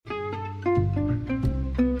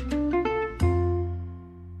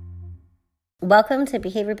Welcome to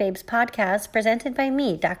Behavior Babes podcast presented by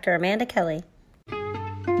me, Dr. Amanda Kelly.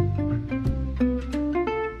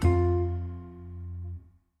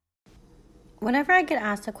 Whenever I get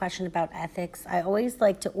asked a question about ethics, I always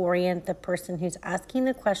like to orient the person who's asking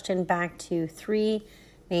the question back to three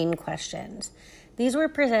main questions. These were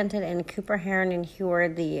presented in Cooper, Heron, and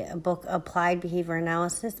Heward, the book Applied Behavior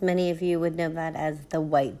Analysis. Many of you would know that as the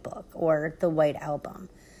White Book or the White Album.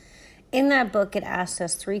 In that book, it asks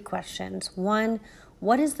us three questions. One,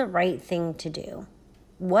 what is the right thing to do?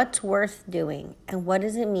 What's worth doing? And what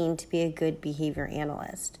does it mean to be a good behavior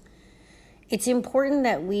analyst? It's important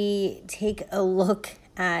that we take a look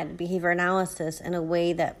at behavior analysis in a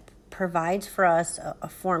way that provides for us a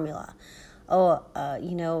formula.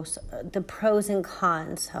 The pros and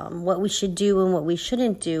cons, what we should do and what we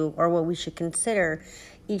shouldn't do, or what we should consider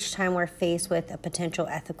each time we're faced with a potential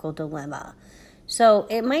ethical dilemma. So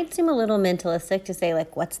it might seem a little mentalistic to say,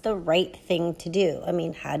 what's the right thing to do? I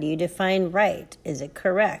mean, how do you define right? Is it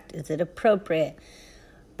correct? Is it appropriate?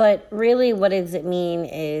 But really, what does it mean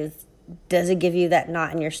is, does it give you that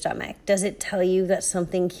knot in your stomach? Does it tell you that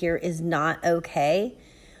something here is not okay?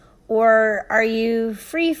 Or are you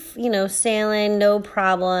free, sailing, no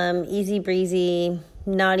problem, easy breezy,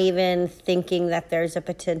 not even thinking that there's a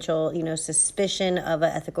potential, suspicion of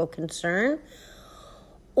an ethical concern?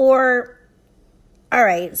 Or, all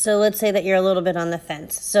right, so let's say that you're a little bit on the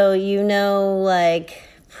fence. So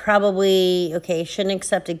probably, shouldn't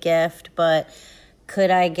accept a gift, but could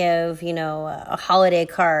I give, a holiday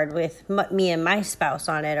card with me and my spouse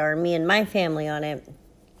on it, or me and my family on it?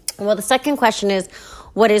 Well, the second question is,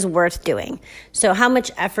 what is worth doing? So how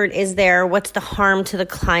much effort is there? What's the harm to the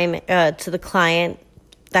client?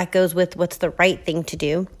 That goes with what's the right thing to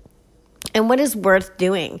do. And what is worth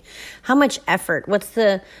doing? How much effort? What's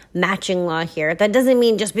the matching law here? That doesn't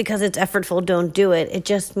mean just because it's effortful, don't do it. It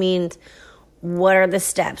just means, what are the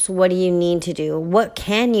steps? What do you need to do? What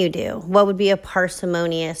can you do? What would be a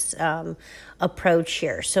parsimonious approach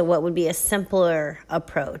here? So what would be a simpler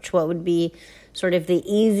approach? What would be sort of the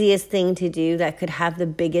easiest thing to do that could have the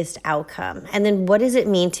biggest outcome? And then what does it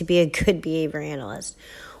mean to be a good behavior analyst?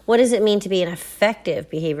 What does it mean to be an effective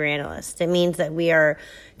behavior analyst? It means that we are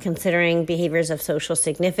considering behaviors of social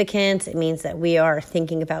significance. It means that we are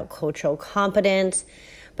thinking about cultural competence.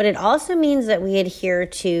 But it also means that we adhere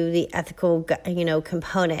to the ethical,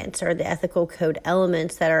 components or the ethical code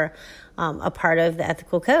elements that are a part of the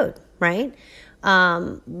ethical code, right?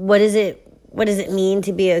 What does it mean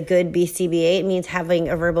to be a good BCBA? It means having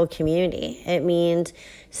a verbal community. It means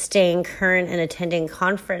staying current and attending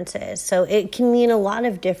conferences. So it can mean a lot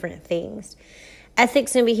of different things.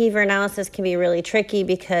 Ethics and behavior analysis can be really tricky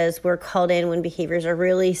because we're called in when behaviors are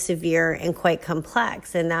really severe and quite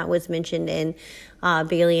complex. And that was mentioned in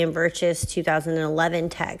Bailey and Birch's 2011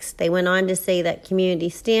 text. They went on to say that community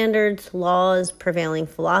standards, laws, prevailing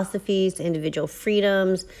philosophies, individual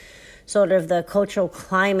freedoms, sort of the cultural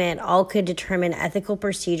climate, all could determine ethical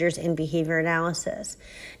procedures in behavior analysis.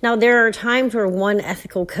 Now, there are times where one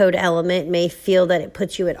ethical code element may feel that it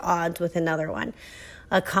puts you at odds with another one.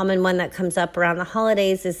 A common one that comes up around the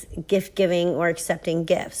holidays is gift giving or accepting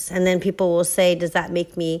gifts. And then people will say, does that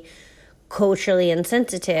make me culturally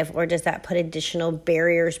insensitive, or does that put additional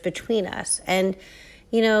barriers between us? And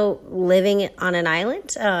living on an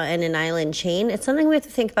island, in an island chain, it's something we have to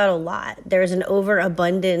think about a lot. There's an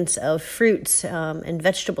overabundance of fruits and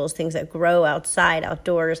vegetables, things that grow outside,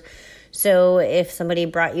 outdoors. So if somebody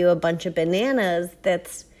brought you a bunch of bananas,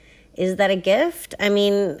 is that a gift? I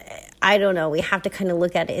mean, I don't know. We have to kind of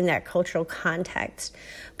look at it in that cultural context.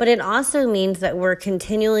 But it also means that we're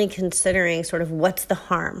continually considering sort of what's the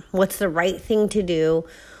harm? What's the right thing to do?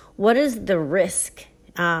 What is the risk?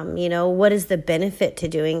 What is the benefit to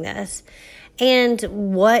doing this? And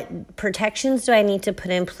what protections do I need to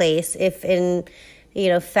put in place if in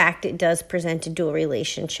fact it does present a dual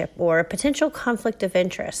relationship or a potential conflict of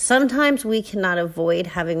interest? Sometimes we cannot avoid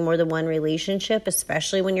having more than one relationship,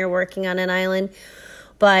 especially when you're working on an island.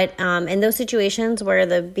 But in those situations where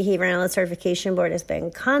the Behavior Analyst Certification Board has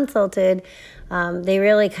been consulted, they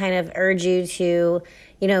really kind of urge you to,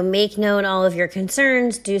 make known all of your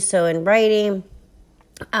concerns, do so in writing,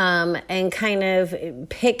 and kind of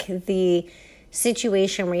pick the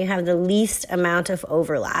situation where you have the least amount of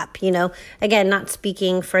overlap. Again, not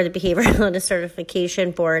speaking for the Behavior Analyst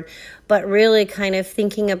Certification Board, but really kind of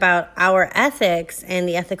thinking about our ethics and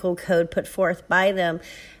the ethical code put forth by them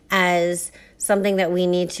as something that we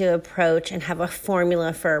need to approach and have a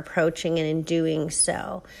formula for approaching it and doing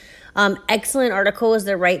so. Excellent article was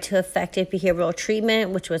The Right to Effective Behavioral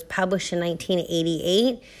Treatment, which was published in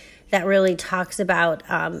 1988. that really talks about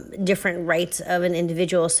different rights of an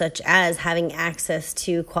individual, such as having access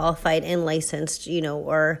to qualified and licensed,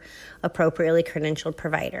 or appropriately credentialed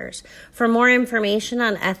providers. For more information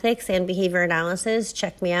on ethics and behavior analysis,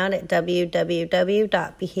 check me out at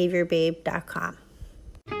www.behaviorbabe.com.